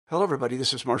Hello, everybody.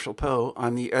 This is Marshall Poe.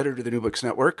 I'm the editor of the New Books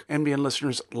Network. NBN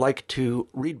listeners like to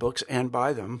read books and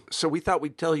buy them. So we thought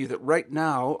we'd tell you that right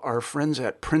now, our friends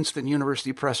at Princeton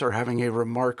University Press are having a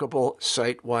remarkable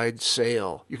site-wide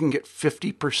sale. You can get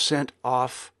 50%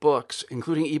 off books,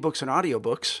 including ebooks and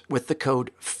audiobooks, with the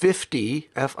code 50,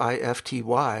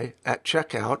 F-I-F-T-Y, at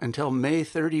checkout until May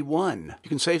 31. You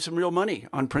can save some real money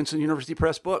on Princeton University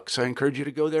Press books. I encourage you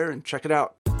to go there and check it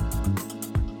out.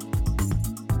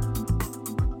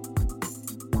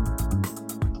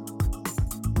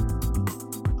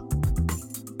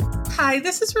 Hi,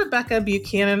 this is Rebecca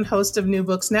Buchanan, host of New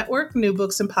Books Network, New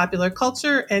Books in Popular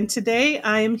Culture, and today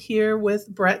I am here with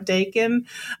Brett Dakin,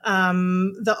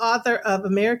 the author of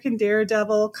American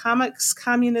Daredevil, Comics,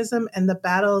 Communism, and the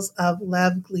Battles of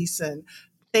Lev Gleason.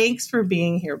 Thanks for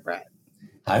being here, Brett.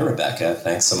 Hi, Rebecca.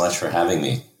 Thanks so much for having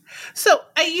me. So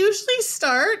I usually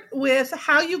start with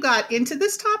how you got into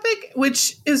this topic,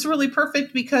 which is really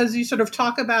perfect because you sort of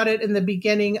talk about it in the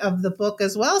beginning of the book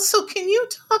as well. So can you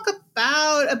talk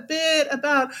about a bit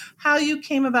about how you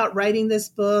came about writing this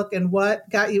book and what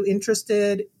got you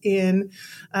interested in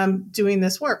doing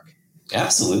this work?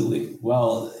 Absolutely.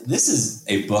 Well, this is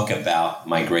a book about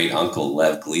my great uncle,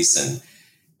 Lev Gleason.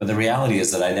 But the reality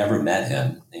is that I never met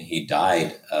him. He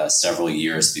died several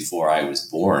years before I was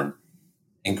born.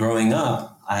 And growing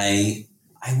up, I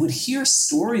would hear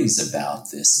stories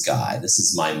about this guy. This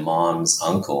is my mom's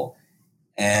uncle.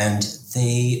 And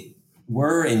they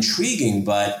were intriguing,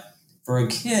 but for a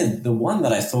kid, the one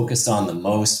that I focused on the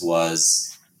most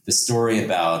was the story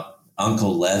about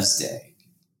Uncle Lev's Day,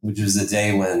 which was a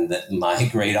day when my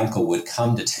great uncle would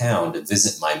come to town to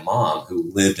visit my mom,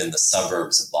 who lived in the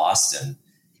suburbs of Boston.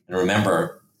 And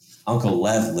remember, Uncle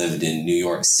Lev lived in New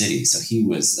York City, so he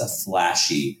was a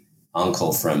flashy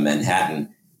uncle from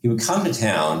Manhattan. He would come to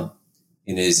town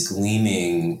in his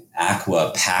gleaming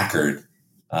Aqua Packard,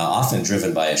 often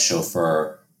driven by a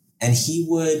chauffeur, and he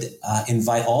would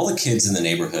invite all the kids in the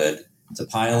neighborhood to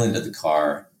pile into the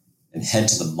car and head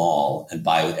to the mall and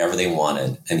buy whatever they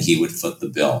wanted, and he would foot the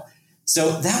bill.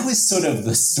 So that was sort of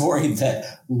the story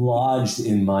that lodged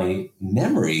in my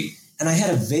memory, and I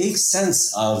had a vague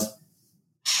sense of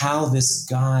how this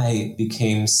guy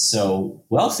became so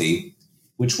wealthy,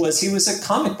 which was he was a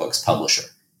comic books publisher.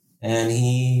 And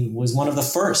he was one of the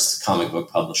first comic book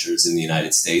publishers in the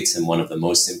United States and one of the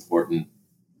most important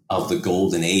of the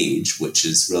Golden Age, which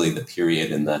is really the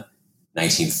period in the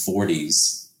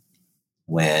 1940s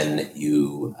when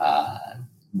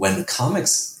when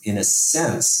comics, in a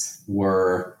sense,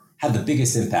 had the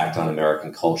biggest impact on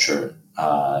American culture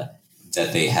that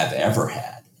they have ever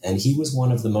had. And he was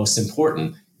one of the most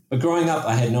important. But growing up,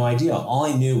 I had no idea. All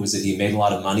I knew was that he made a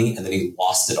lot of money and then he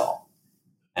lost it all.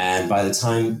 And by the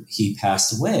time he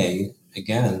passed away,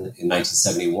 again, in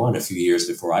 1971, a few years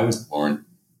before I was born,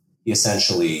 he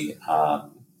essentially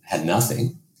had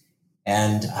nothing.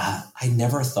 And I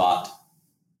never thought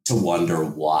to wonder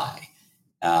why.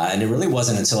 And it really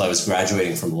wasn't until I was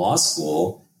graduating from law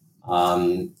school.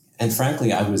 And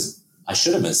frankly, I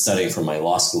should have been studying for my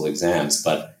law school exams,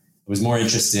 but I was more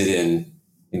interested in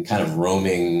kind of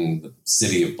roaming the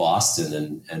city of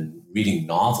Boston and reading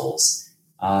novels.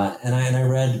 And I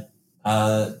read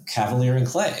Kavalier and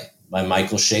Clay by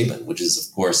Michael Chabon, which is,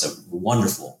 of course, a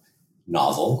wonderful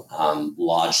novel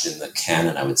lodged in the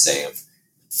canon, I would say, of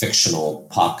fictional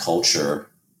pop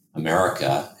culture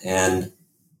America. And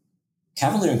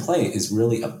Kavalier and Clay is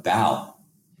really about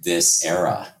this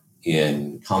era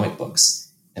in comic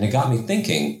books. And it got me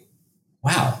thinking,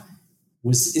 wow,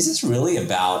 is this really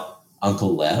about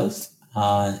Uncle Lev?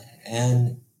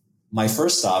 And my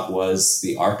first stop was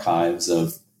the archives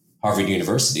of Harvard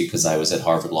University, because I was at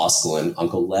Harvard Law School, and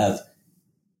Uncle Lev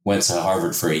went to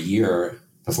Harvard for a year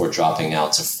before dropping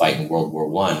out to fight in World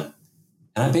War I.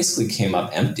 And I basically came up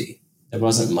empty. There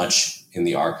wasn't much in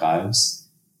the archives.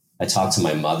 I talked to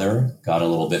my mother, got a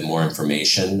little bit more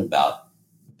information about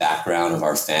the background of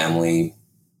our family.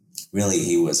 Really,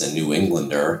 he was a New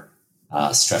Englander,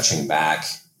 stretching back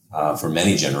for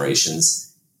many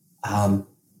generations.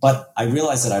 But I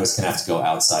realized that I was going to have to go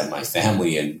outside my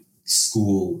family and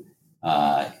school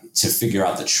to figure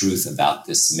out the truth about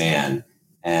this man.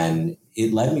 And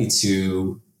it led me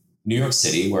to New York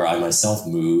City, where I myself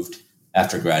moved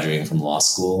after graduating from law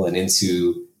school, and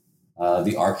into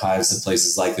the archives of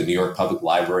places like the New York Public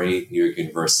Library, New York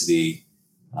University,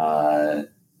 the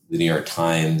New York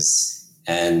Times,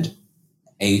 and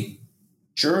a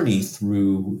journey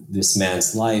through this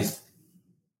man's life,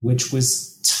 which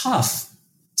was tough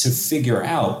to figure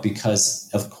out because,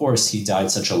 of course, he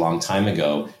died such a long time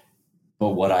ago. But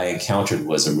what I encountered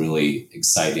was a really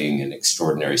exciting and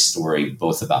extraordinary story,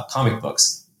 both about comic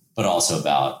books, but also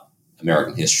about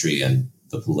American history and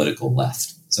the political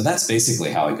left. So that's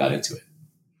basically how I got into it.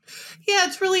 Yeah,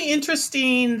 it's really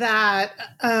interesting that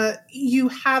you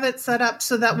have it set up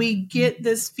so that we get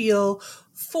this feel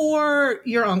for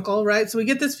your uncle, right? So we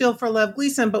get this feel for Lev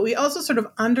Gleason, but we also sort of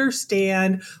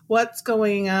understand what's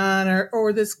going on,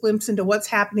 or this glimpse into what's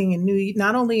happening in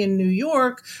not only in New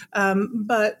York,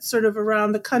 but sort of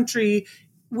around the country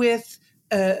with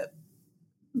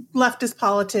leftist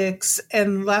politics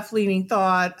and left-leaning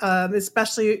thought,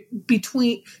 especially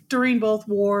during both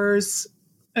wars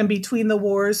and between the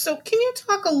wars. So can you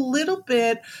talk a little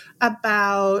bit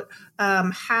about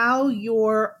how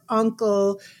your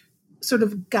uncle sort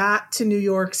of got to New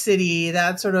York City,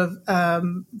 that sort of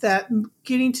that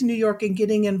getting to New York and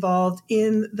getting involved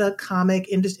in the comic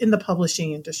industry, in the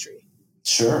publishing industry?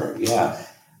 Sure, yeah.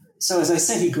 So as I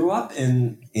said, he grew up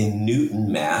in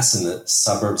Newton, Mass, in the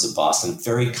suburbs of Boston,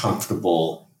 very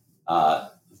comfortable,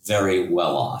 very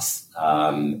well off.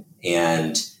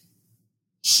 And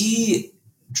he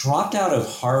dropped out of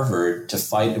Harvard to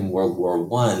fight in World War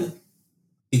I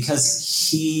because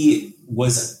he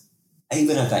was,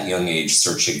 even at that young age,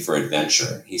 searching for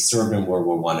adventure. He served in World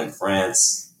War I in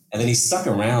France, and then he stuck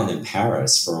around in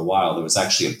Paris for a while. There was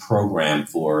actually a program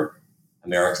for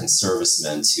American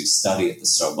servicemen to study at the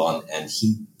Sorbonne, and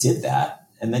he did that.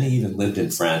 And then he even lived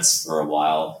in France for a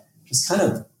while, just kind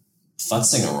of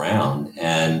futzing around.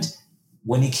 And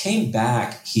when he came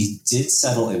back, he did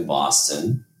settle in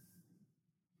Boston,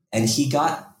 and he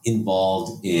got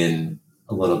involved in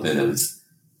a little bit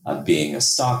of being a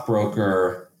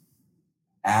stockbroker,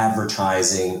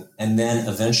 advertising, and then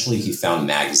eventually he found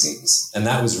magazines. And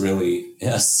that was really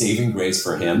a saving grace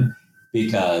for him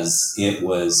because it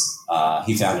was,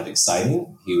 he found it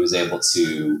exciting. He was able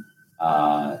to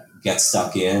get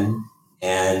stuck in,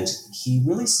 and he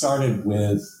really started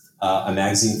with a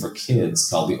magazine for kids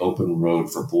called The Open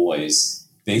Road for Boys,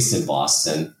 based in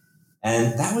Boston.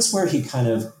 And that was where he kind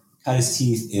of cut his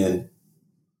teeth in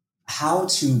how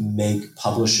to make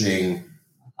publishing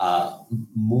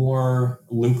more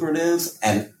lucrative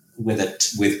and with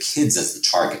kids as the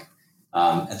target.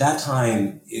 At that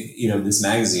time, this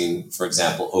magazine, for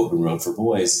example, Open Road for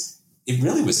Boys, it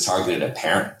really was targeted at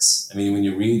parents. I mean, when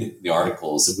you read the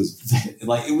articles, it was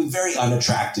very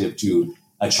unattractive to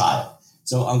a child.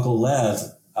 So Uncle Lev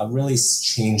really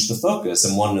changed the focus.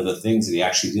 And one of the things that he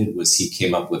actually did was he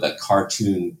came up with a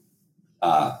cartoon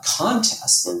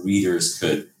contest where readers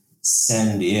could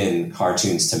send in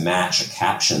cartoons to match a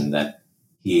caption that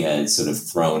he had sort of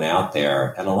thrown out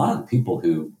there. And a lot of the people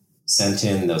who sent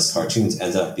in those cartoons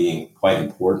ended up being quite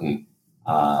important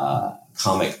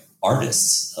comic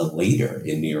artists later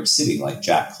in New York City, like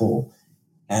Jack Cole.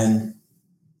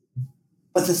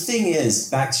 But the thing is,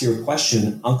 back to your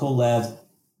question, Uncle Lev,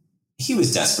 he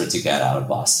was desperate to get out of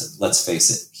Boston. Let's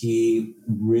face it. He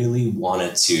really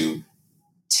wanted to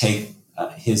take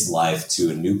his life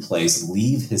to a new place,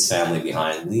 leave his family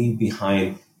behind, leave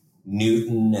behind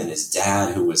Newton and his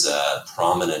dad, who was a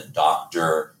prominent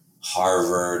doctor,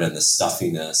 Harvard, and the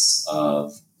stuffiness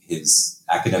of his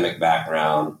academic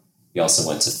background. He also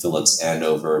went to Phillips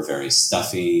Andover, very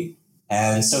stuffy.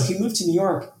 And so he moved to New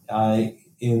York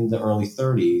in the early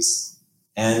 30s,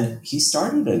 and he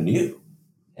started anew.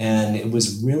 And it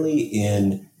was really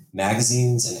in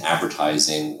magazines and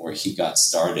advertising where he got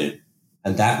started.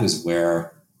 And that was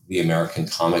where the American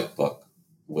comic book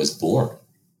was born.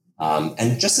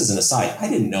 And just as an aside, I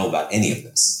didn't know about any of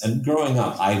this. And growing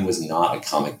up, I was not a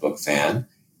comic book fan.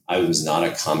 I was not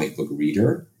a comic book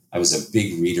reader. I was a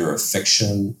big reader of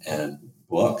fiction and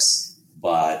books,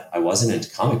 but I wasn't into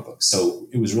comic books. So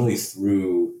it was really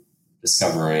through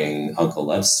discovering Uncle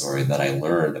Lev's story that I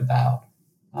learned about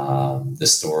the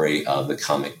story of the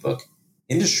comic book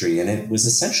industry. And it was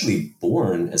essentially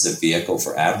born as a vehicle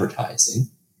for advertising.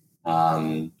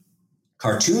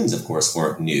 Cartoons, of course,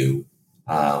 weren't new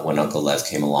when Uncle Lev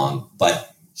came along,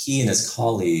 but he and his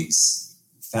colleagues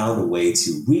found a way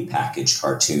to repackage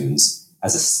cartoons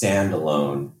as a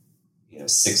standalone,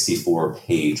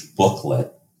 64-page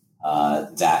booklet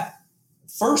that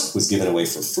first was given away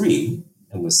for free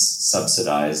and was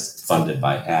subsidized, funded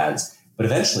by ads, but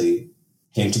eventually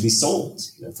came to be sold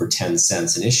for 10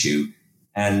 cents an issue.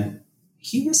 And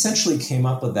he essentially came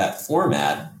up with that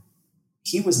format.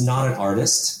 He was not an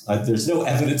artist. There's no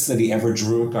evidence that he ever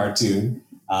drew a cartoon.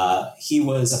 He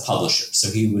was a publisher,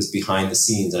 so he was behind the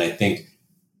scenes. And I think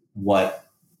what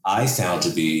I found to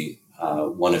be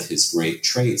one of his great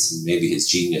traits, and maybe his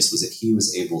genius, was that he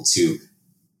was able to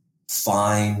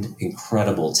find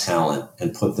incredible talent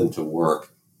and put them to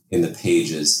work in the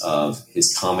pages of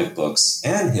his comic books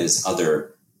and his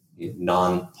other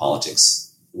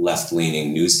non-politics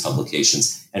left-leaning news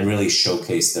publications and really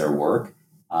showcase their work.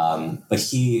 But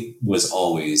he was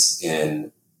always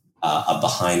in a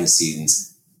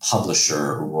behind-the-scenes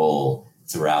publisher role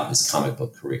throughout his comic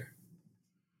book career.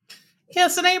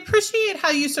 Yes, and I appreciate how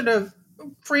you sort of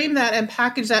frame that and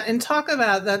package that and talk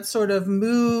about that sort of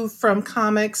move from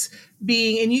comics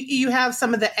being, and you have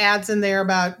some of the ads in there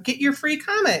about get your free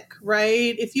comic,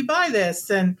 right? If you buy this,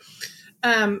 and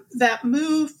that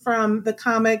move from the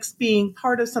comics being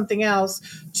part of something else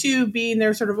to being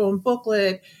their sort of own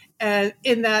booklet. And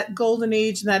in that golden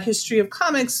age and that history of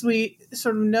comics, we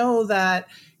sort of know that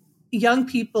young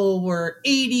people were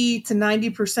 80 to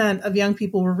 90% of young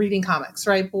people were reading comics,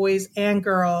 right? Boys and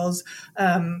girls.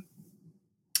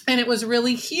 And it was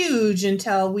really huge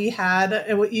until we had,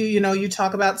 you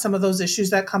talk about some of those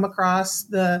issues that come across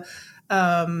the,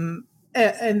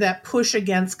 and that push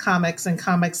against comics and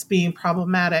comics being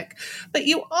problematic. But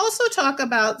you also talk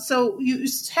about, so you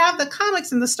have the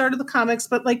comics and the start of the comics,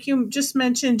 but like you just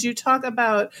mentioned, you talk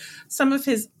about some of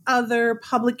his other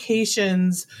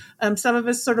publications, some of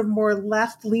his sort of more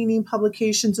left-leaning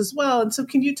publications as well. And so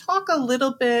can you talk a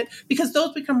little bit, because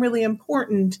those become really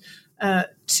important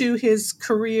to his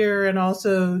career and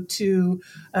also to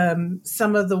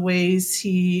some of the ways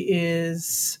he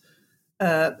is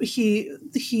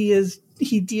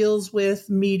he deals with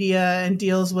media and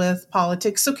deals with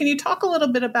politics. So can you talk a little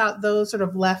bit about those sort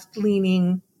of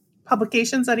left-leaning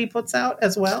publications that he puts out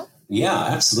as well? Yeah,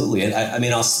 absolutely. And I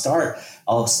mean,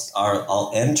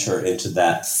 I'll enter into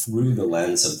that through the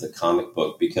lens of the comic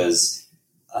book, because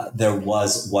there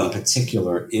was one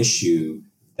particular issue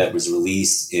that was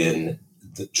released in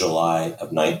July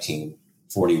of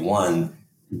 1941,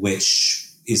 which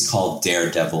is called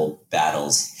Daredevil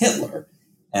Battles Hitler.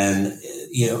 And,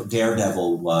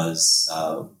 Daredevil was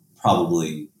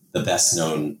probably the best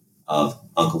known of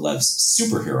Uncle Lev's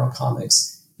superhero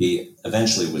comics. He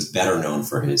eventually was better known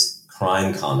for his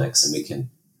crime comics, and we can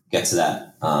get to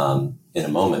that in a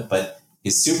moment. But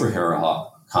his superhero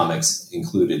comics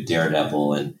included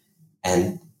Daredevil.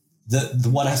 And the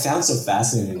what I found so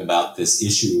fascinating about this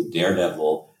issue of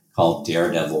Daredevil called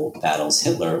Daredevil Battles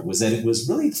Hitler was that it was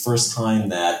really the first time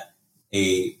that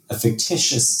a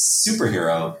fictitious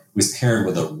superhero was paired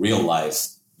with a real life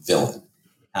villain.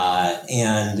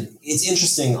 And it's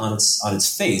interesting on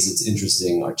its face. It's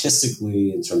interesting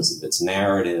artistically in terms of its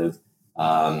narrative,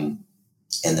 and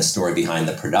the story behind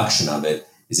the production of it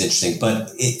is interesting.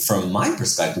 But it, from my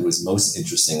perspective, was most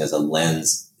interesting as a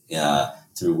lens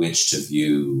through which to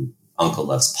view Uncle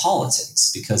Lev's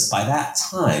politics, because by that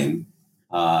time,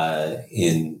 as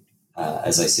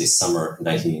I say, summer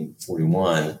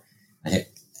 1941,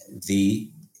 the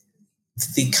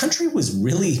country was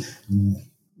really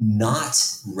not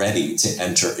ready to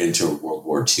enter into World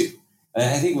War II. And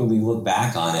I think when we look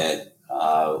back on it,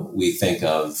 we think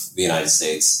of the United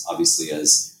States, obviously,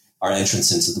 as our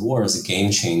entrance into the war as a game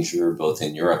changer, both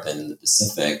in Europe and in the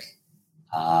Pacific.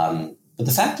 But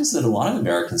the fact is that a lot of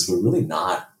Americans were really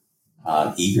not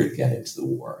eager to get into the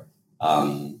war.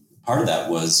 Part of that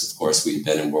was, of course, we'd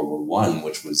been in World War I,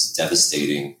 which was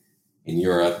devastating in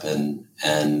Europe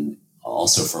and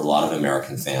also for a lot of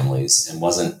American families, and it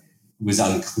was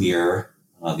unclear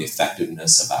the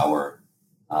effectiveness of our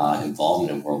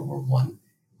involvement in World War I.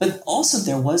 But also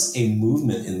there was a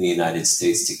movement in the United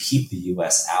States to keep the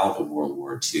U.S. out of World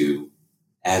War II.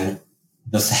 And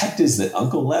the fact is that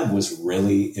Uncle Lev was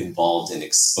really involved in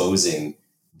exposing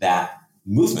that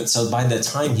movement. So by the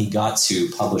time he got to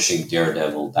publishing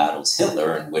Daredevil Battles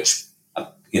Hitler, in which,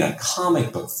 in a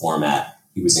comic book format,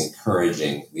 he was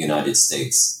encouraging the United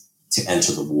States to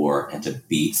enter the war and to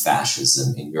beat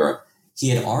fascism in Europe, he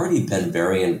had already been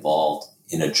very involved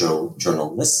in a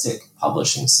journalistic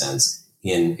publishing sense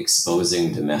in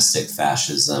exposing domestic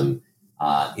fascism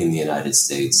in the United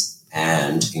States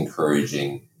and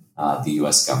encouraging the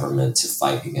U.S. government to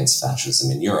fight against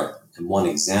fascism in Europe. And one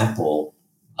example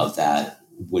of that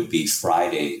would be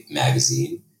Friday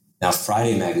magazine. Now,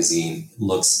 Friday magazine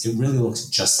really looks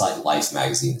just like Life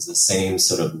magazine. It's the same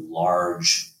sort of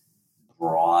large,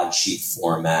 broadsheet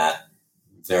format,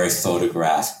 very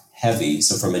photograph heavy.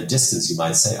 So from a distance, you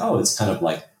might say, oh, it's kind of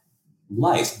like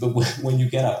Life. But when you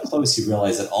get up close, you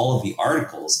realize that all of the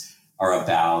articles are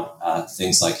about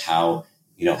things like how,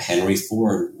 Henry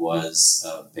Ford was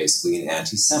basically an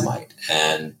anti-Semite,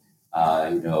 and,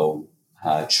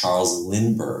 Charles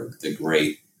Lindbergh, the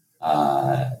great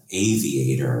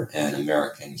aviator and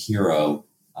American hero,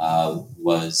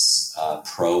 was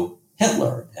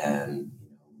pro-Hitler, and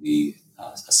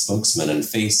a spokesman and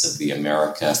face of the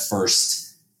America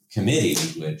First Committee,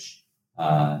 which,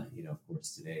 of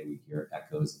course, today we hear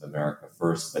echoes of America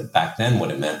First. But back then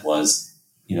what it meant was,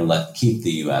 keep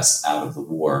the U.S. out of the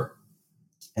war.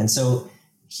 And so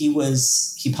he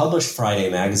published Friday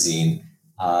Magazine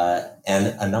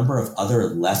and a number of other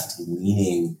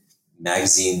left-leaning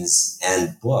magazines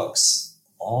and books,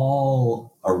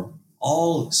 all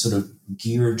sort of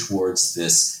geared towards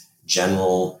this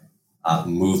general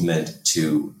movement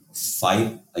to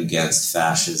fight against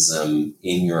fascism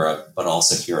in Europe, but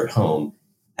also here at home.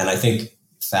 And I think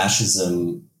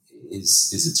fascism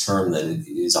is a term that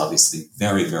is obviously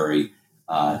very, very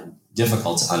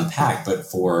difficult to unpack. But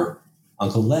for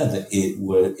Uncle Lev,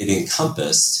 it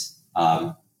encompassed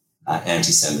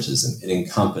anti-Semitism. It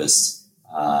encompassed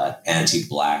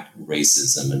anti-Black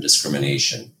racism and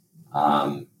discrimination.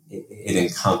 It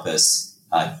encompassed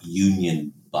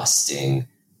union busting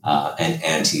and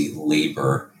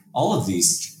anti-labor. All of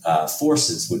these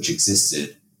forces, which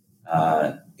existed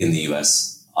in the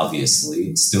U.S.,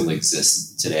 obviously still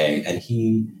exist today, and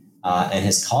he and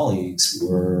his colleagues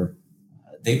were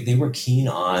keen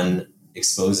on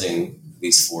exposing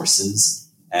these forces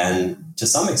and, to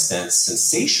some extent,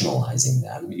 sensationalizing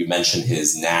them. You mentioned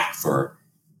his knack for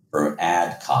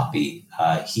ad copy.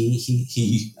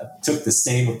 He took the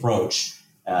same approach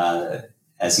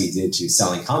as he did to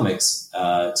selling comics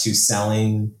to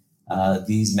selling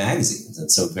these magazines, and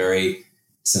so very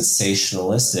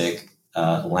sensationalistic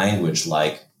language.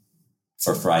 Like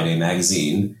for Friday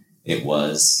Magazine, it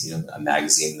was a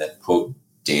magazine that, quote,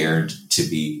 dared to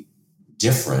be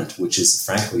different, which is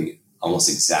frankly almost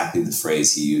exactly the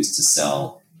phrase he used to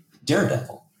sell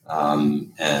Daredevil.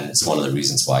 And it's one of the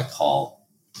reasons why I call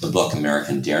the book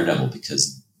American Daredevil,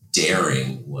 because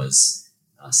daring was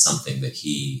something that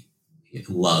he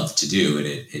loved to do, and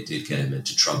it did get him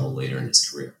into trouble later in his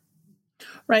career.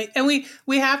 Right. And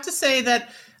we have to say that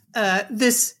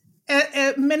this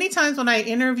many times when I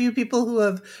interview people who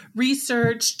have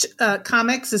researched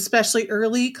comics, especially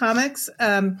early comics,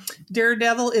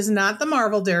 Daredevil is not the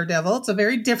Marvel Daredevil. It's a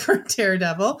very different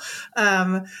Daredevil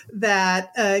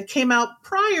that came out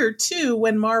prior to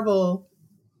when Marvel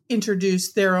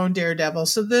introduced their own Daredevil.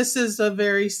 So this is a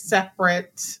very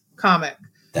separate comic.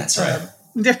 That's right.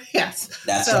 Yes.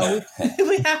 That's right.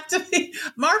 We have to be.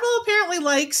 Marvel apparently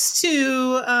likes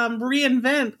to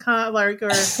reinvent,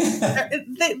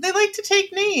 they like to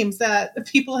take names that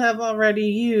people have already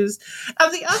used.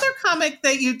 The other comic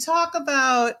that you talk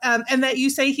about and that you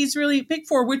say he's really big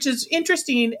for, which is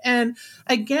interesting, and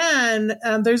again,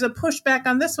 there's a pushback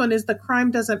on this one, is The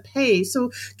Crime Doesn't Pay.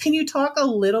 So can you talk a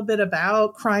little bit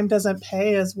about Crime Doesn't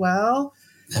Pay as well?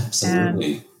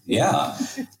 Absolutely. Yeah.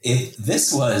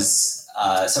 This was...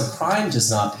 So Crime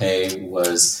Does Not Pay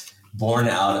was born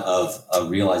out of a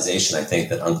realization, I think,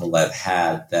 that Uncle Lev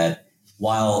had, that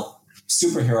while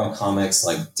superhero comics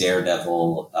like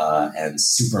Daredevil and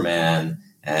Superman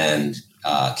and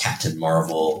Captain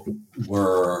Marvel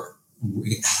were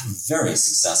very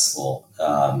successful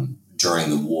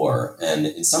during the war, and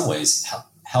in some ways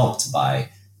helped by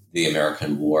the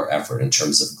American war effort in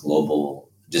terms of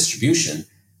global distribution,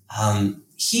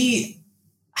 he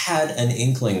had an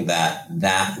inkling that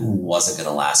wasn't going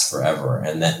to last forever,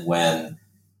 and that when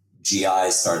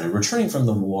GIs started returning from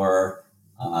the war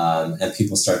and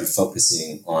people started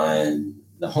focusing on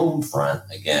the home front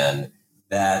again,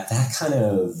 that kind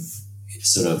of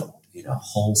sort of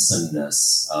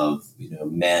wholesomeness of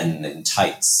men in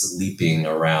tights leaping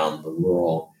around the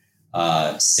world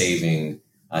saving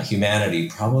humanity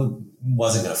probably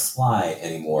wasn't going to fly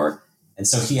anymore. And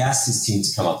so he asked his team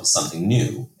to come up with something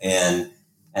new, and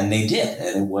they did.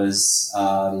 And it was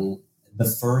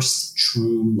the first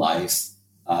true life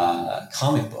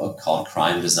comic book called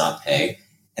Crime Does Not Pay.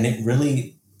 And it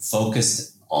really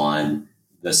focused on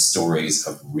the stories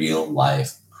of real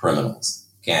life criminals,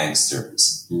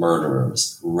 gangsters,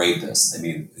 murderers, rapists. I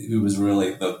mean, it was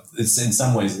really, it's in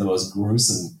some ways the most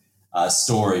gruesome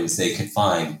stories they could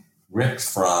find, ripped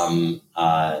from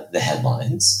the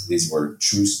headlines. These were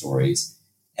true stories.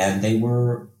 And they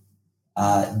were...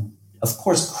 of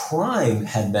course, crime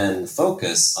had been the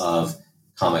focus of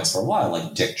comics for a while,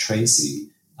 like Dick Tracy.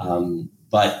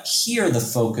 But here the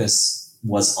focus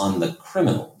was on the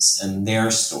criminals and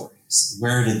their stories.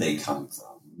 Where did they come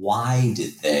from? Why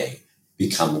did they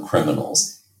become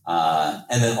criminals?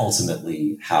 And then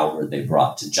ultimately, how were they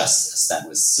brought to justice? That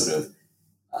was sort of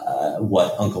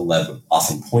what Uncle Lev would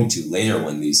often point to later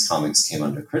when these comics came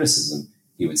under criticism.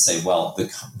 He would say, well,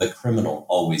 the criminal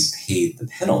always paid the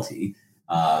penalty.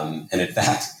 And in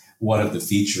fact, one of the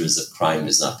features of Crime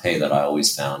Does Not Pay that I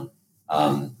always found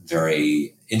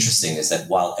very interesting is that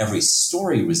while every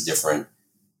story was different,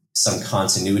 some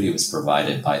continuity was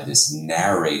provided by this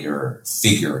narrator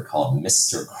figure called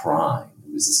Mr. Crime,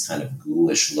 who was this kind of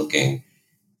ghoulish looking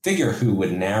figure who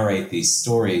would narrate these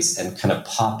stories and kind of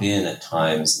pop in at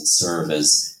times and serve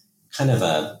as kind of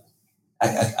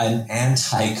an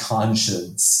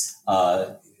anti-conscience,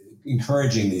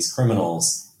 encouraging these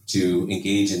criminals to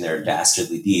engage in their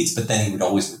dastardly deeds. But then he would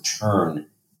always return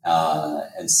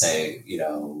and say,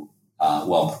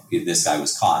 well, this guy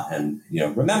was caught, and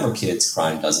remember, kids,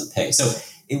 crime doesn't pay. So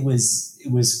it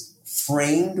was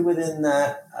framed within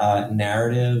that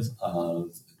narrative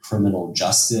of criminal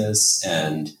justice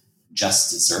and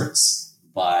just desserts,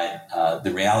 but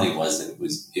the reality was that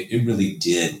it really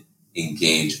did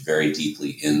engage very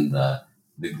deeply in the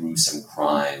gruesome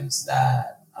crimes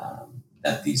that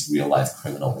these real life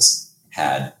criminals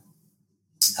had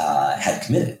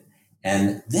committed.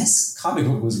 And this comic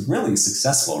book was really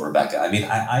successful, Rebecca. I mean,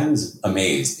 I was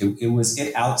amazed. It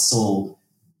outsold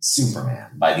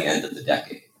Superman by the end of the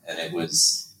decade, and it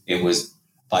was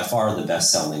by far the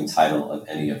best-selling title of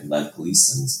any of Lev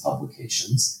Gleason's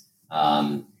publications.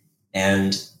 And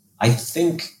I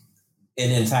think,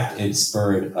 and in fact, it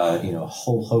spurred a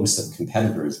whole host of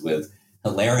competitors with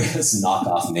hilarious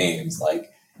knockoff names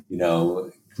like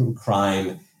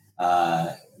crime.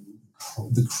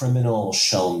 The criminal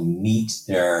shall meet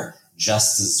their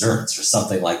just desserts, or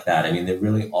something like that. I mean, they're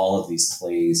really all of these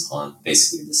plays on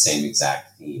basically the same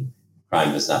exact theme.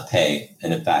 Crime does not pay.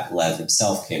 And in fact, Lev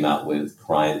himself came out with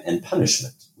Crime and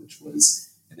Punishment, which was,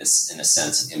 in a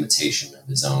sense, an imitation of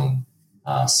his own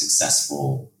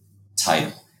successful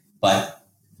title. But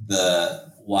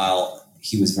while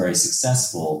he was very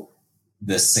successful,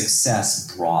 the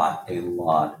success brought a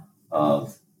lot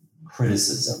of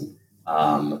criticism,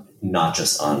 not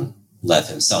just on Lev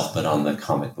himself, but on the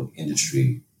comic book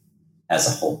industry as a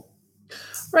whole.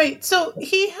 Right. So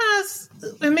he has,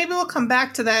 and maybe we'll come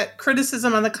back to that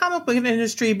criticism on the comic book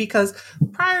industry, because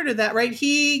prior to that, right,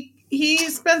 he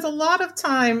spends a lot of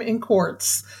time in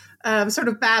courts, sort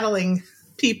of battling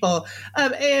people.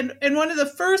 And one of the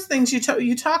first things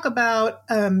you talk about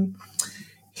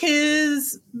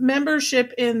his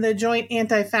membership in the Joint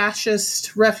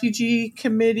Anti-Fascist Refugee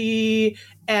Committee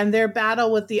and their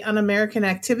battle with the Un-American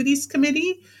Activities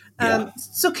Committee.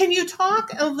 So can you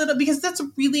talk a little, because that's a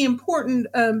really important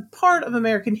part of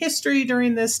American history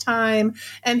during this time,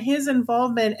 and his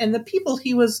involvement and the people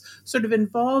he was sort of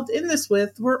involved in this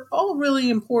with were all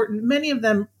really important, many of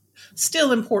them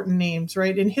still important names,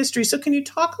 right, in history. So can you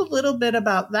talk a little bit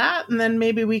about that? And then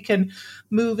maybe we can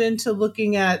move into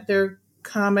looking at their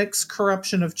comics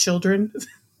Corruption of Children.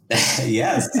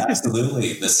 Yes,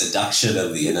 absolutely. The seduction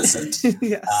of the innocent.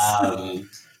 Yes.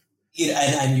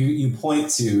 And you point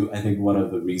to, I think, one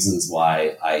of the reasons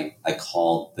why I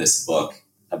called this book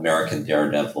American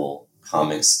Daredevil,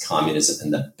 Comics, Communism,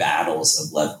 and the Battles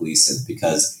of Lev Gleason,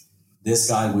 because this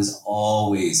guy was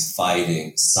always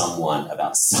fighting someone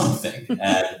about something.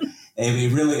 And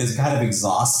it really is kind of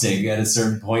exhausting at a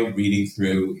certain point reading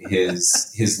through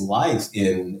his life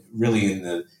in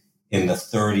the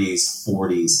 30s,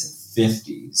 40s, and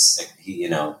 50s. He,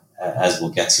 as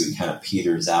we'll get to, he kind of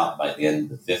peters out by the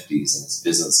end of the 50s and his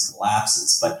business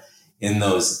collapses. But in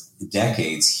those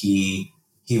decades, he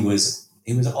was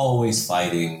always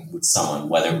fighting with someone,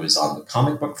 whether it was on the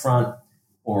comic book front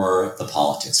or the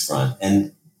politics front.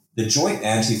 And the Joint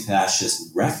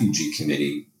Anti-Fascist Refugee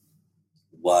Committee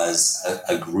was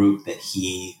a group that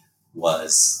he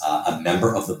was a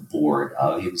member of the board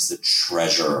of. He was the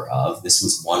treasurer of. This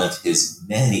was one of his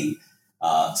many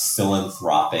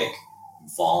philanthropic,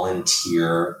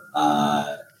 volunteer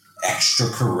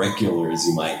extracurriculars,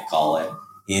 you might call it,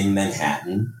 in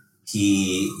Manhattan.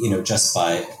 He, just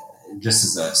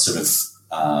as a sort of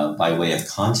by way of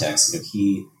context,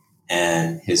 he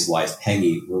and his wife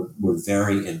Peggy were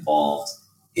very involved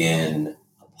in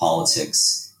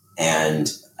politics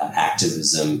and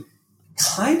activism,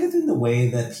 kind of in the way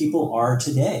that people are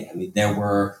today. I mean, there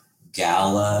were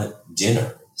gala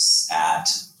dinners at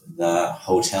the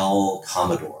Hotel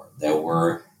Commodore. There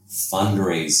were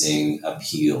fundraising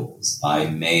appeals by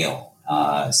mail,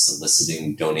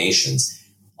 soliciting donations.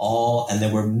 And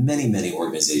there were many, many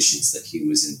organizations that he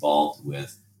was involved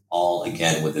with, all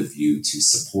again with a view to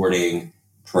supporting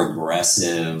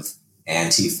progressive,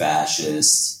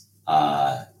 anti-fascist,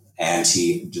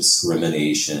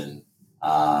 anti-discrimination,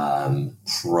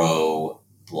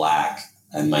 pro-Black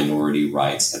and minority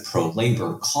rights, and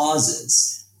pro-labor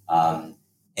causes. And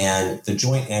the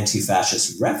Joint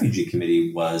Anti-Fascist Refugee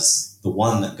Committee was the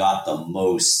one that got the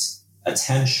most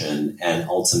attention and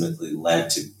ultimately led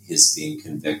to his being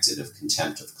convicted of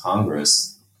contempt of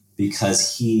Congress,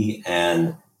 because he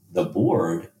and the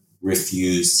board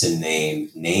refused to name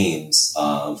names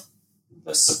of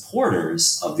the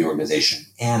supporters of the organization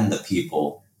and the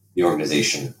people the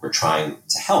organization were trying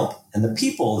to help. And the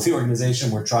people the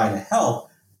organization were trying to help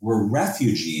were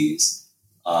refugees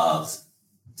of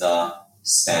the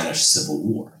Spanish Civil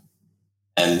War.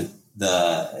 And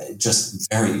the just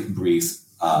very brief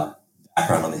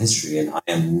background on the history, and I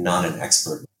am not an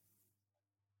expert.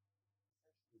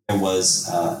 There was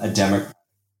a democratic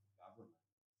government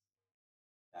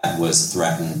that was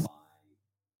threatened by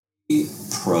a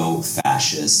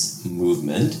pro-fascist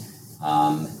movement,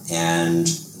 and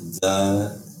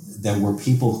there were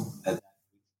people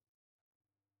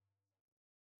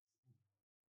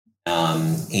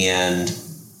and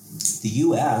the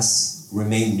U.S.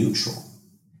 remained neutral,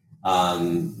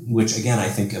 which again I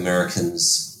think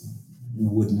Americans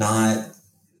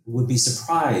would be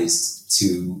surprised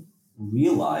to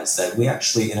realize that we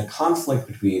actually, in a conflict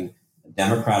between a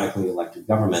democratically elected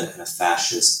government and a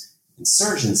fascist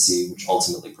insurgency, which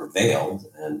ultimately prevailed,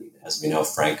 and as we know,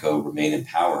 Franco remained in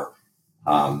power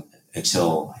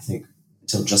until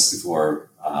just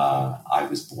before I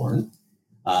was born.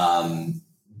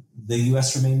 The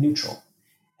U.S. remained neutral,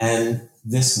 and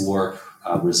this work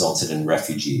resulted in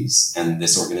refugees, and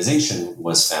this organization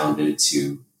was founded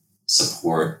to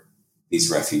support these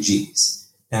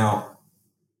refugees. Now,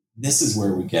 this is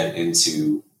where we get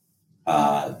into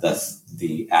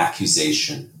the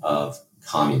accusation of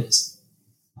communism,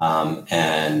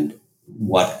 and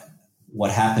what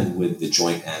happened with the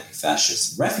Joint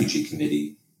Anti-Fascist Refugee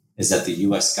Committee is that the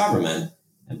U.S. government,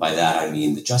 and by that I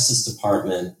mean the Justice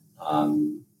Department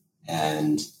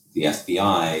and the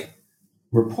FBI,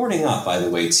 reporting up, by the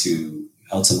way,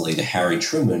 ultimately to Harry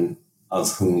Truman,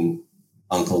 of whom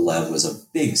Uncle Lev was a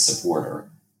big supporter.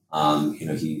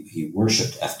 He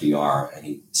worshipped FDR and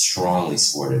he strongly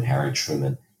supported Harry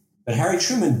Truman. But Harry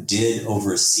Truman did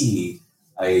oversee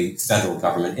a federal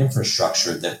government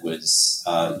infrastructure that was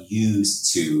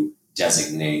used to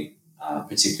designate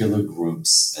particular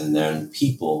groups and then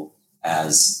people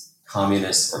as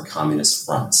communist or communist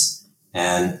fronts.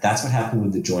 And that's what happened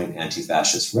with the Joint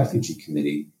Anti-Fascist Refugee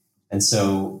Committee. And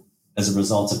so as a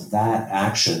result of that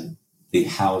action, the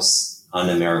House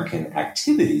Un-American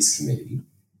Activities Committee,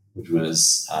 which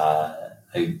was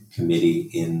a committee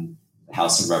in the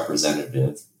House of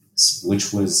Representatives,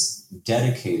 which was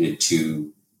dedicated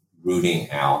to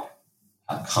rooting out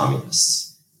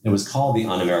communists. It was called the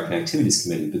Un-American Activities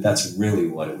Committee, but that's really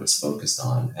what it was focused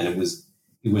on. And it was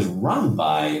run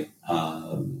by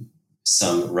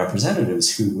some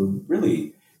representatives who were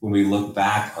really, when we look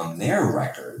back on their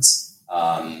records,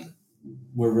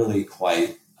 were really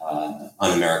quite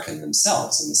un-American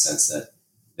themselves, in the sense that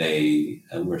they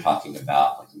we're talking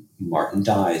about like Martin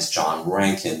Dies, John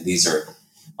Rankin. These are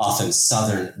often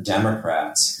Southern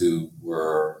Democrats who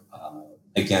were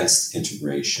against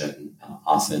integration,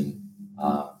 often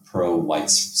pro-white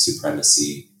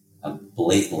supremacy,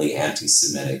 blatantly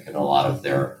anti-Semitic in a lot of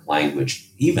their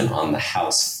language, even on the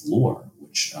House floor,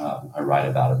 which I write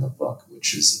about in the book,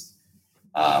 which is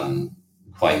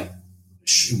quite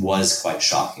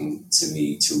shocking to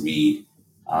me to read.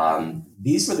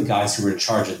 These were the guys who were in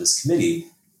charge of this committee,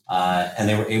 and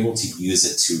they were able to use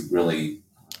it to really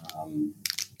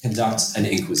conduct an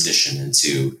inquisition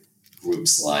into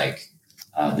groups like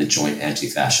the Joint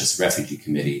Anti-Fascist Refugee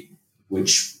Committee,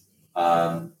 which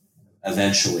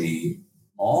eventually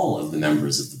all of the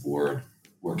members of the board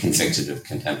were convicted of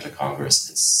contempt of Congress,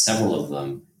 and several of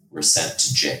them were sent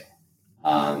to jail.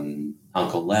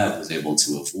 Uncle Lev was able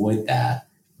to avoid that,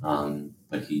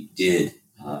 but he did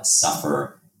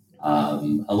suffer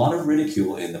a lot of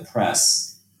ridicule in the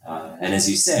press. And as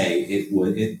you say, it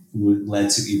led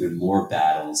to even more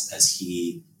battles as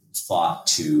he fought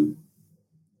to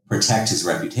protect his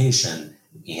reputation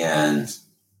and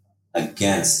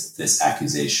against this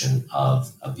accusation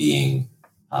of being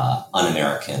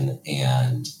un-American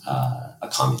and a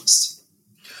communist.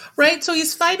 Right. So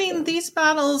he's fighting these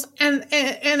battles. And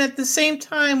at the same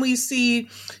time, we see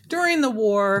during the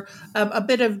war a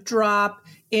bit of drop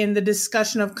in the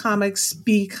discussion of comics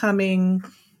becoming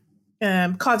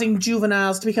causing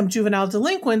juveniles to become juvenile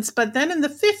delinquents. But then in the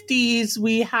 50s,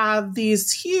 we have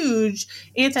these huge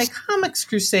anti-comics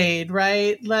crusade,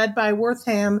 right, led by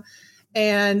Wertham,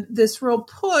 and this real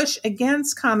push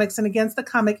against comics and against the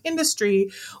comic industry,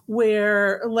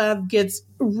 where Lev gets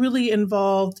really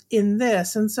involved in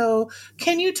this. And so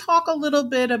can you talk a little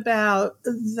bit about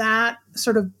that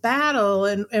sort of battle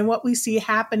and what we see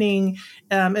happening,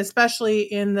 especially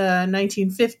in the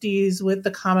 1950s with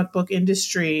the comic book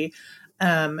industry,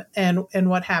 and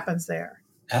what happens there?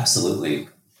 Absolutely.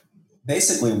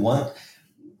 Basically,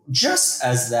 just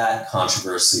as that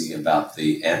controversy about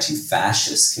the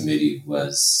anti-fascist committee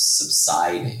was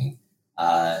subsiding,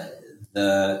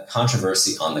 the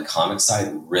controversy on the comic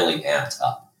side really amped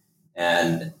up.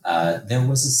 And there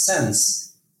was a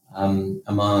sense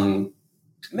among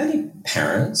many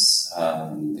parents,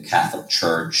 the Catholic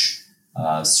Church,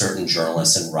 certain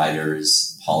journalists and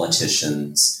writers,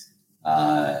 politicians,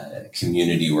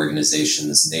 community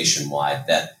organizations nationwide,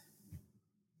 that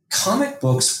comic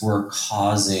books were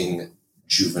causing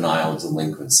juvenile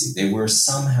delinquency. They were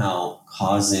somehow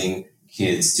causing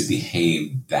kids to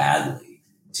behave badly,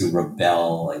 to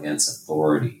rebel against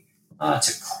authority,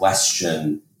 to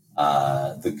question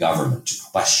the government, to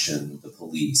question the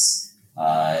police.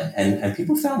 And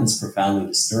people found this profoundly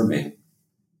disturbing.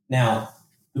 Now,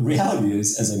 the reality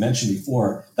is, as I mentioned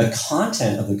before, the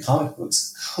content of the comic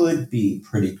books could be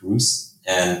pretty gruesome.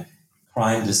 And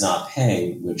Crime Does Not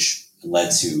Pay, which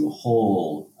led to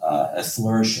a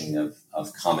flourishing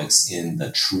of comics in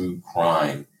the true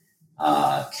crime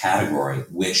category,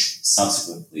 which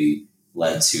subsequently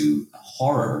led to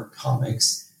horror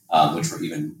comics, which were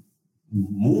even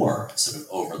more sort of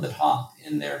over the top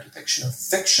in their depiction of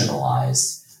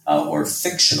fictionalized or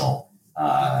fictional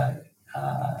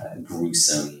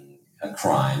gruesome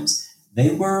crimes.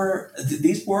 These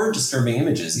were disturbing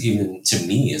images, even to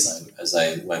me, as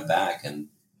I went back and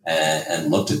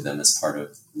looked at them as part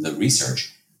of the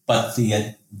research. But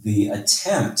the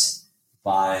attempt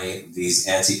by these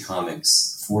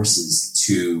anti-comics forces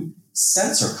to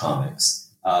censor comics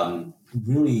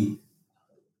really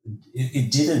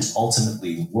it didn't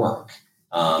ultimately work,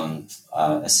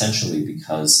 essentially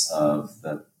because of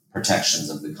the protections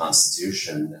of the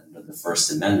Constitution and of the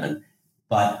First Amendment.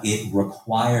 But it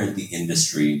required the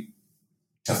industry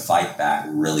to fight back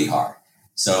really hard.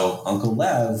 So Uncle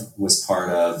Lev was part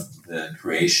of the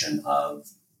creation of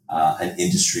an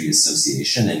industry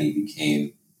association, and he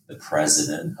became the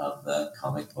president of the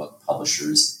Comic Book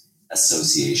Publishers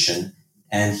Association.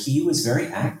 And he was very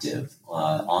active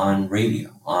on radio,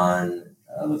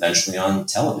 eventually on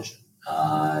television,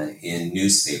 in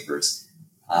newspapers,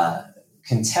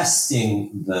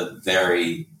 contesting the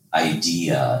very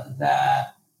idea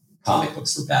that comic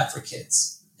books were bad for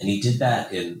kids. And he did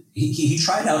that he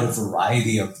tried out a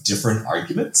variety of different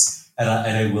arguments. And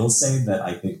I will say that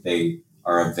I think they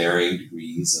are of varying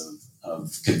degrees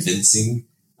of convincing.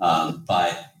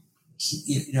 But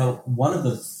one of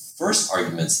the first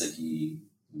arguments that he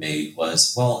made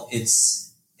was, well,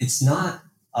 it's not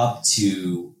up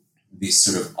to these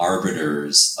sort of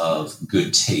arbiters of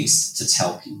good taste to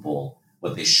tell people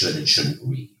what they should and shouldn't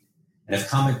read. And if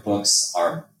comic books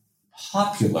are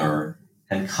popular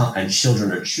and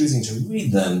children are choosing to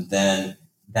read them, then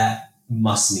that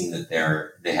must mean that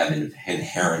they have an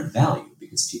inherent value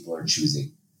because people are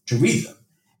choosing to read them.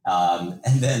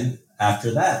 And then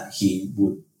after that, he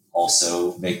would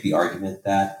also make the argument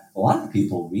that a lot of the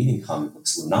people reading comic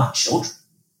books were not children.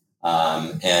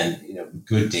 And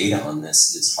good data on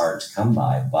this is hard to come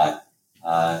by, but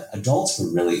adults were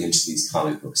really into these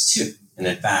comic books too. And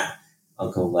in fact,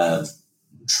 Uncle Lev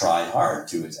tried hard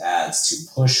through his ads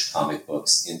to push comic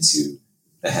books into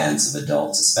the hands of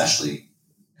adults, especially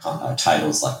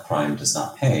titles like Crime Does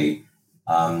Not Pay.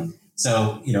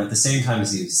 So at the same time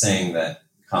as he was saying that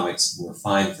comics were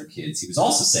fine for kids, he was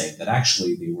also saying that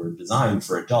actually they were designed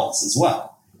for adults as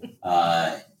well.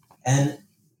 And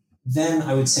then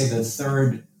I would say the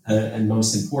third and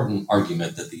most important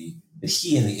argument that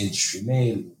he and the industry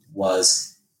made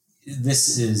was,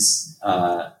 this is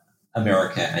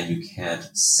America, and you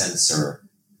can't censor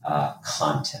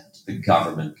content. The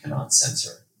government cannot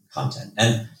censor content.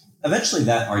 And eventually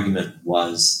that argument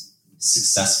was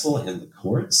successful in the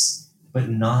courts, but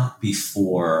not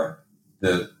before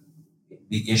the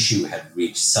issue had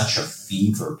reached such a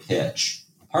fever pitch,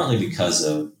 partly because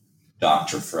of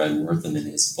Dr. Fred Wortham in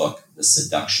his book, The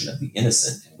Seduction of the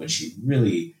Innocent, in which he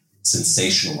really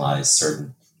sensationalized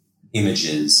certain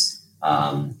images,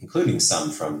 including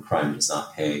some from Crime Does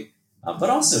Not Pay, but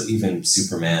also even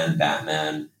Superman,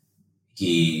 Batman.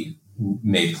 He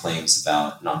made claims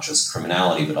about not just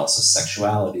criminality, but also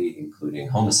sexuality, including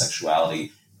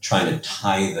homosexuality, trying to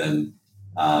tie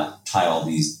all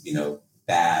these,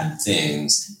 bad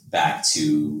things back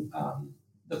to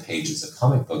the pages of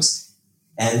comic books.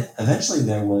 And eventually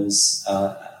there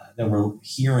were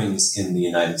hearings in the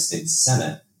United States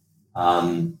Senate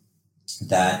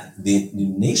that the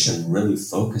nation really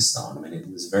focused on. I mean, it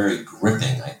was very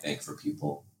gripping, I think, for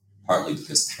people, partly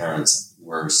because parents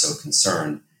were so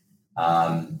concerned,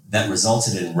 that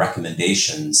resulted in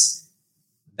recommendations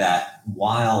that,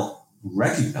 while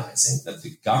recognizing that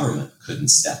the government couldn't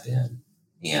step in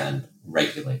and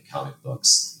regulate comic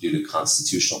books due to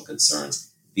constitutional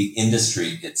concerns, the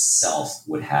industry itself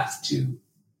would have to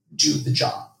do the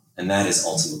job. And that is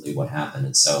ultimately what happened.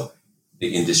 And so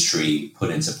the industry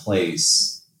put into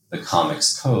place the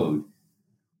Comics Code,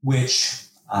 which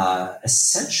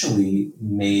essentially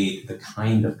made the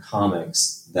kind of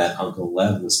comics that Uncle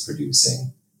Lev was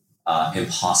producing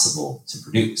impossible to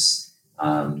produce.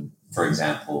 For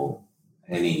example,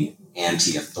 any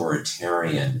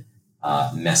anti-authoritarian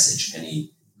message,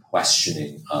 any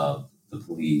questioning of the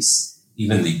police,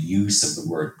 even the use of the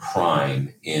word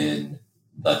crime in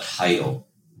the title,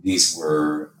 these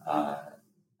were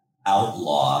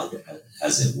outlawed,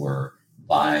 as it were,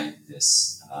 by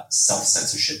this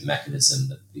self-censorship mechanism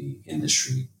that the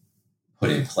industry put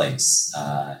in place.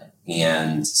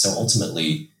 And so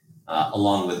ultimately,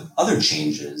 along with other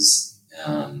changes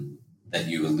that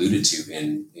you alluded to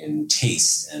in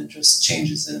taste and just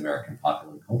changes in American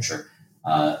popular culture,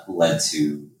 led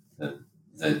to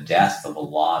the death of a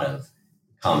lot of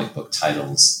comic book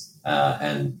titles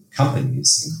and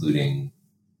companies, including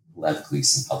Lev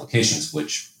Gleason Publications,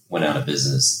 which went out of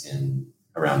business in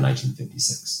around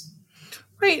 1956.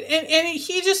 Right. And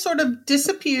he just sort of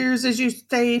disappears, as you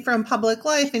say, from public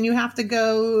life, and you have to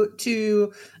go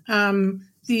to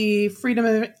the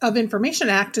Freedom of Information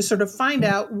Act to sort of find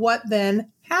out what then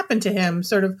happened to him,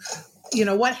 sort of,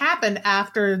 what happened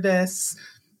after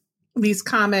these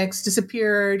comics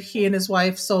disappeared. He and his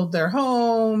wife sold their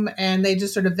home and they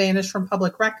just sort of vanished from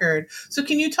public record. So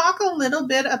can you talk a little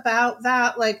bit about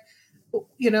that? Like,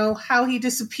 how he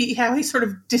sort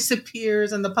of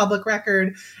disappears in the public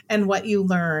record and what you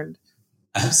learned.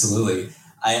 Absolutely.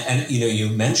 You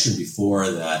mentioned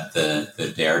before that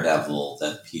the Daredevil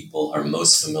that people are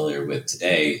most familiar with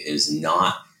today is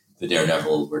not the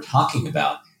Daredevil we're talking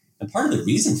about. And part of the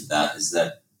reason for that is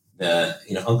that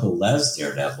Uncle Lev's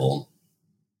Daredevil,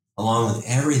 along with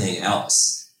everything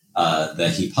else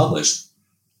that he published,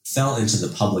 fell into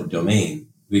the public domain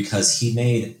because he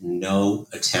made no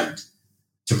attempt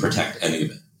to protect any of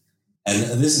it.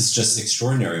 And this is just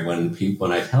extraordinary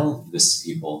when I tell this to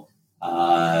people,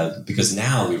 because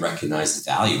now we recognize the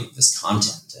value of this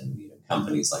content, and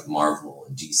companies like Marvel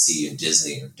and DC and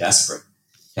Disney are desperate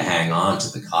to hang on to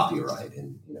the copyright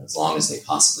and as long as they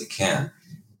possibly can.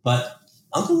 But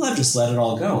Uncle Lev just let it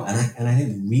all go, and I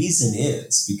think the reason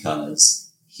is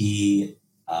because he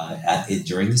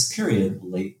during this period,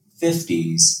 late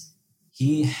 50s,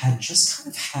 he had just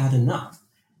kind of had enough.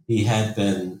 He had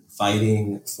been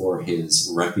fighting for his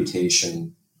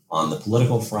reputation on the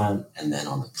political front and then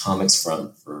on the comics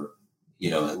front for,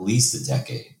 at least a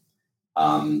decade.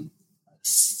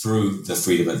 Through the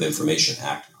Freedom of Information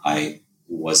Act, I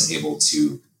was able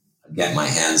to get my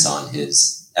hands on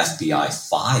his FBI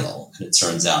file. And it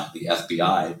turns out the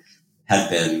FBI had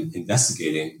been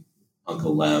investigating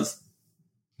Uncle Lev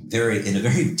in a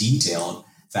very detailed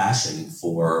fashion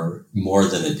for more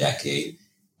than a decade.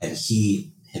 And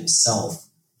he himself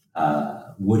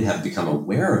would have become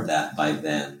aware of that by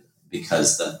then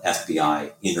because the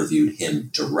FBI interviewed him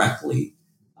directly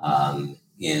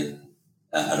in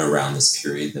and around this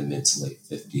period, the mid to late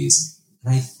 50s.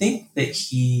 And I think that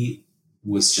he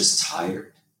was just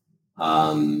tired,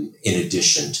 in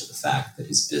addition to the fact that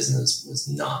his business was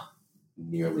not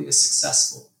nearly as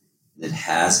successful as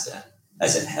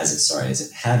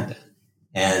it had been.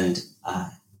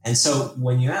 And so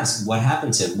when you ask what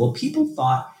happened to him, well,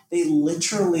 they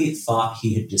literally thought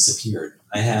he had disappeared.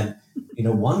 I had,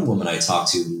 one woman I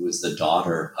talked to who was the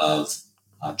daughter of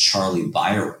Charlie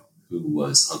Byron, who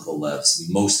was Uncle Lev's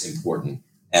most important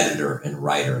editor and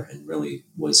writer and really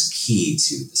was key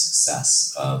to the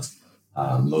success of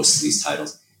most of these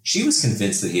titles. She was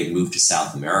convinced that he had moved to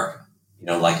South America,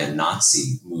 like a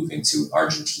Nazi moving to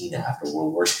Argentina after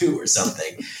World War II or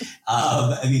something.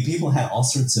 People had all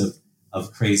sorts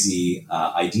of crazy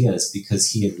ideas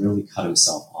because he had really cut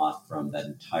himself off from that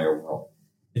entire world.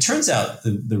 It turns out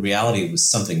the reality was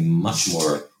something much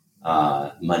more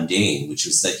mundane, which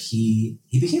was that he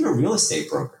became a real estate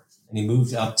broker, and he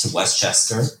moved up to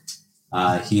Westchester.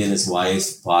 He and his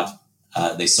wife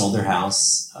they sold their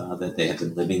house that they had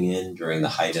been living in during the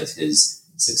height of his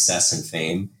success and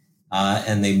fame,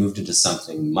 and they moved into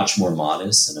something much more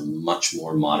modest and a much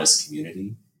more modest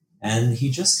community. And he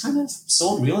just kind of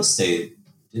sold real estate,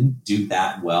 didn't do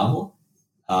that well.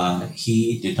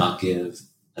 He did not give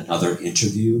another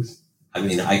interview.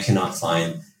 I cannot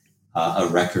find a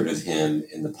record of him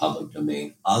in the public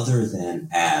domain other than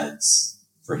ads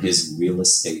for his real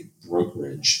estate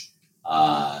brokerage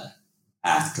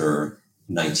after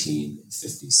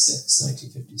 1956,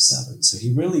 1957. So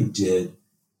he really did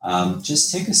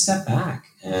just take a step back.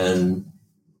 And,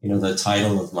 the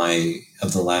title of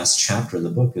the last chapter of the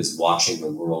book is Watching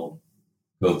the World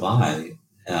Go By,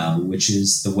 which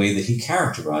is the way that he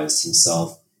characterized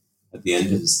himself at the end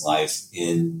of his life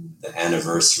in the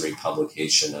anniversary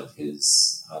publication of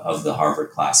of the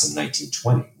Harvard class of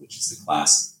 1920, which is the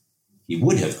class he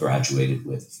would have graduated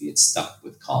with if he had stuck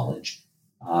with college.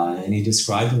 And he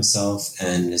described himself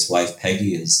and his wife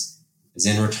Peggy as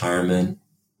in retirement,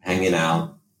 hanging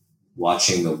out,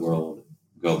 watching the world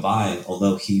go by,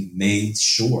 although he made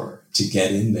sure to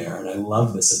get in there. And I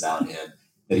love this about him,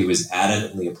 that he was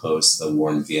adamantly opposed to the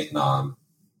war in Vietnam,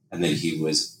 and that he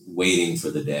was waiting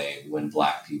for the day when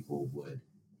Black people would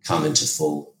come into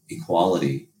full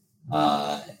equality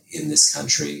in this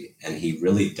country. And he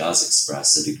really does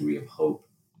express a degree of hope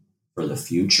for the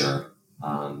future.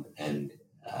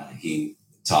 He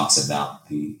talks about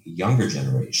the younger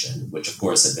generation, which of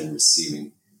course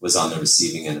was on the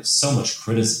receiving end of so much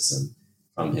criticism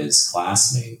from his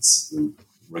classmates, who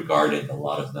regarded a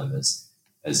lot of them as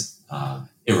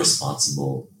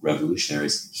irresponsible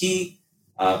revolutionaries. He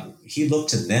looked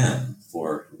to them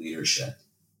for leadership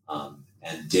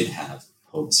and did have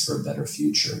hopes for a better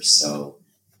future. So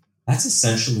that's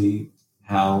essentially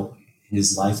how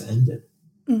his life ended.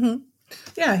 Mm-hmm.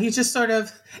 Yeah, he just sort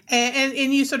of, and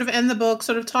you sort of end the book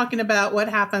sort of talking about what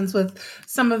happens with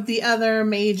some of the other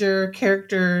major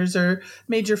characters or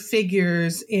major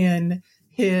figures in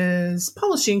his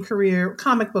publishing career,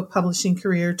 comic book publishing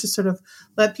career, to sort of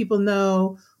let people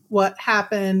know what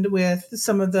happened with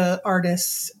some of the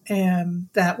artists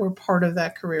that were part of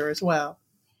that career as well.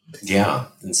 Yeah,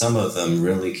 and some of them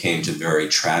really came to very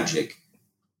tragic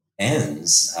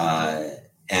ends.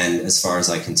 And as far as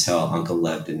I can tell, Uncle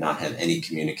Lev did not have any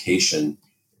communication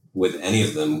with any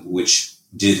of them, which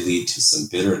did lead to some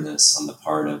bitterness on the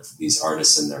part of these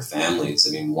artists and their families.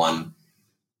 I mean, one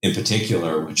in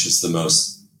particular, which is the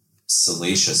most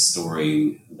salacious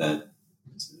story that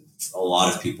a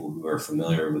lot of people who are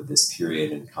familiar with this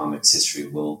period in comics history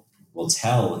will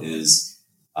tell, is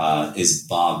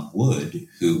Bob Wood,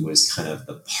 who was kind of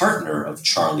the partner of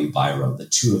Charlie Biro. The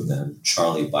two of them,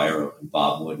 Charlie Biro and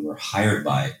Bob Wood, were hired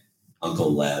by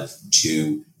Uncle Lev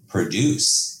to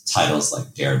produce titles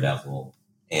like Daredevil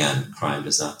and Crime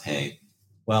Does Not Pay.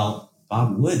 Well,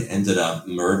 Bob Wood ended up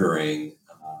murdering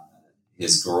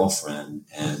his girlfriend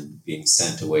and being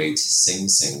sent away to Sing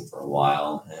Sing for a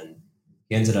while. And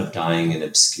he ended up dying in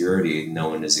obscurity. No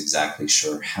one is exactly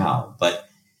sure how. But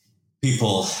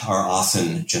people are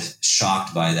often just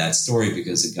shocked by that story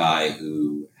because a guy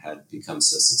who had become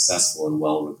so successful and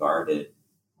well-regarded,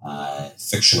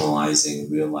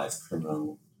 fictionalizing real-life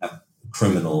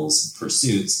criminals'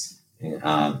 pursuits,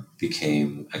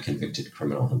 became a convicted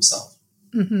criminal himself.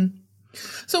 Mm-hmm.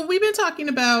 So we've been talking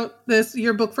about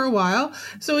your book for a while.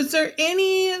 So is there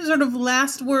any sort of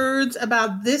last words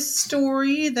about this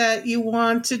story that you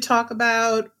want to talk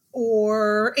about,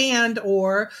 or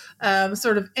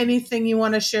sort of anything you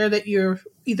want to share that you're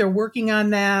either working on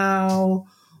now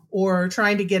or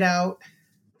trying to get out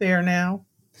there now?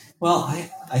 Well,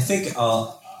 I think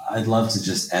I'd love to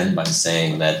just end by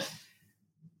saying that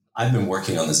I've been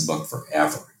working on this book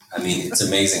forever. I mean, it's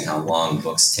amazing how long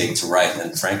books take to write.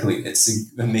 And frankly, it's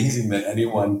amazing that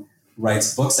anyone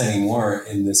writes books anymore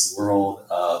in this world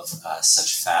of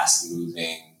such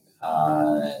fast-moving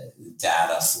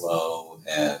data flow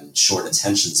and short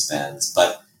attention spans.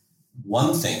 But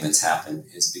one thing that's happened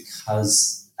is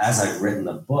because as I've written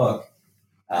the book,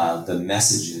 the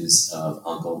messages of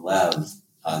Uncle Lev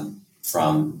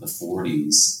from the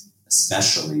 40s,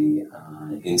 especially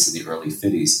into the early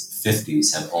 50s,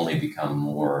 have only become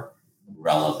more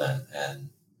relevant and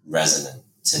resonant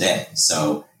today.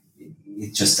 So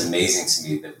it's just amazing to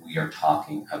me that we are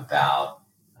talking about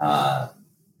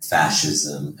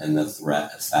fascism and the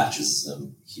threat of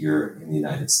fascism here in the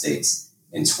United States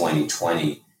in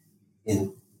 2020,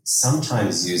 in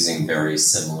sometimes using very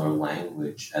similar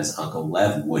language as Uncle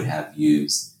Lev would have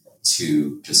used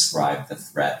to describe the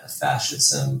threat of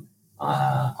fascism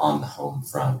on the home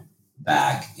front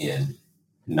back in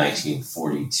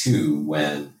 1942,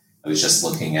 when I was just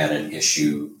looking at an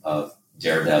issue of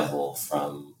Daredevil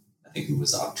from, I think it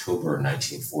was October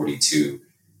 1942,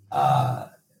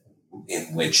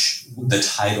 in which the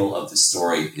title of the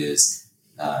story is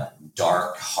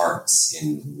Dark Hearts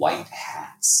in White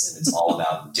Hats. And it's all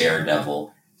about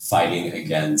Daredevil fighting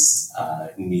against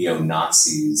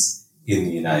neo-Nazis in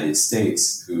the United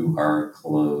States who are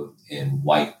clothed in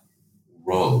white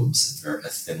robes, a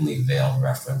thinly veiled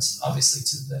reference, obviously,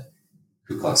 to the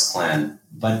Ku Klux Klan.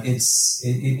 But it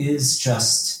is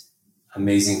just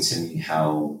amazing to me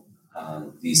how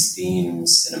these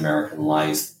themes in American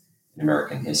life, in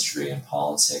American history and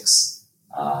politics,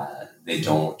 they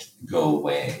don't go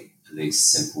away. They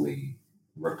simply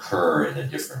recur in a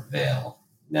different veil.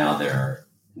 Now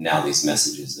these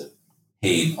messages of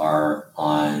hate are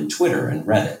on Twitter and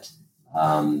Reddit.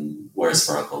 Whereas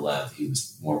for Uncle Lev, he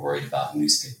was more worried about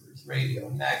newspapers, radio,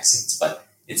 and magazines. But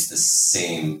it's the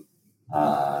same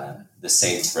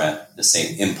threat, the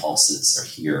same impulses are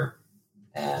here,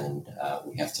 and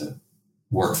we have to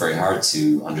work very hard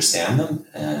to understand them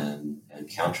and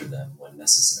counter them when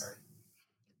necessary.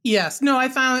 Yes. No,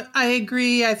 I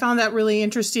agree. I found that really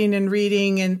interesting in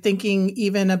reading and thinking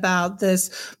even about this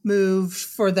move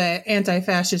for the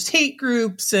anti-fascist hate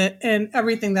groups and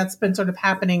everything that's been sort of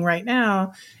happening right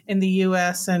now in the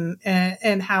U.S. and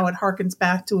how it harkens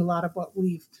back to a lot of what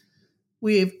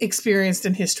we've experienced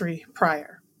in history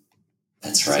prior.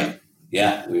 That's right. So,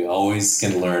 yeah, we always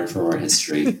can learn from our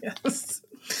history. Yes.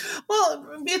 Well,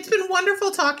 it's been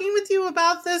wonderful talking with you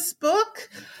about this book.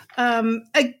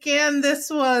 Again, this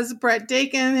was Brett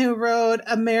Dakin, who wrote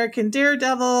American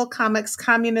Daredevil, Comics,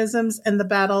 Communisms, and the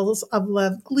Battles of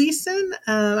Lev Gleason.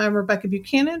 I'm Rebecca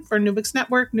Buchanan for New Books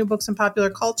Network, New Books and Popular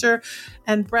Culture.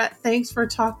 And Brett, thanks for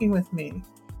talking with me.